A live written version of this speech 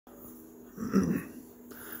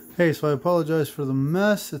Hey, so I apologize for the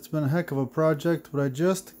mess. It's been a heck of a project, but I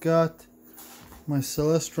just got my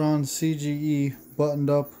Celestron CGE buttoned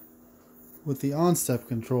up with the Onstep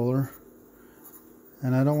controller,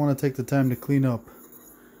 and I don't want to take the time to clean up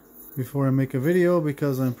before I make a video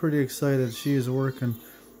because I'm pretty excited. She is working.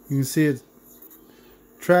 You can see it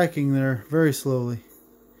tracking there very slowly.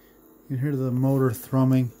 You can hear the motor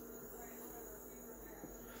thrumming.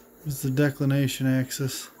 There's the declination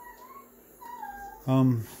axis.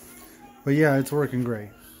 But yeah, it's working great.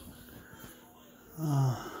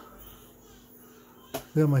 Got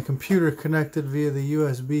my computer connected via the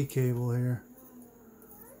USB cable here.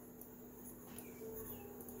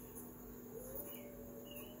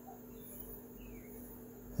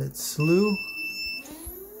 It slew,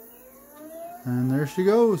 and there she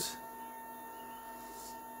goes.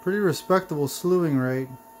 Pretty respectable slewing rate.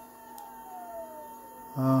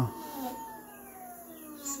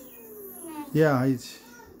 Yeah,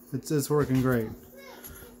 it's working great.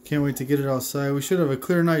 Can't wait to get it outside. We should have a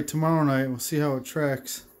clear night tomorrow night. We'll see how it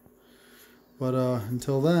tracks. But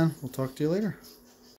until then, we'll talk to you later.